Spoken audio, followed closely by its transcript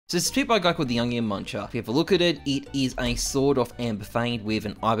So it's made by a guy called the Young M Muncher. If you have a look at it, it is a sort of amber fade with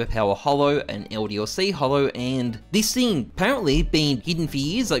an Iberpower holo, an LDLC holo, and this thing apparently been hidden for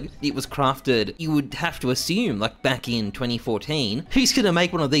years. Like, it was crafted, you would have to assume, like back in 2014. Who's gonna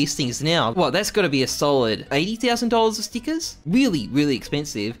make one of these things now? Well, that's gotta be a solid $80,000 of stickers? Really, really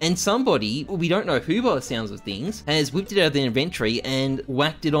expensive. And somebody, we don't know who by the sounds of things, has whipped it out of their inventory and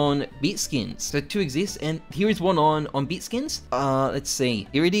whacked it on Bitskins. So two exist, and here is one on Bitskins. Let's see.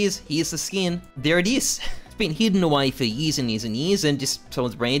 Here it is. Here's the skin. There it is. It's been hidden away for years and years and years, and just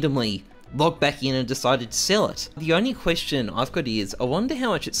someone's randomly logged back in and decided to sell it. The only question I've got is, I wonder how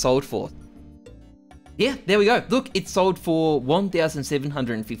much it sold for. Yeah, there we go. Look, it sold for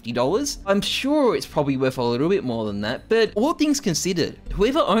 $1,750. I'm sure it's probably worth a little bit more than that, but all things considered,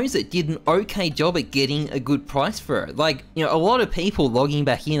 whoever owns it did an okay job at getting a good price for it. Like, you know, a lot of people logging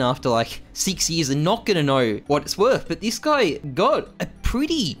back in after like 6 years are not gonna know what it's worth, but this guy got a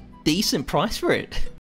pretty decent price for it.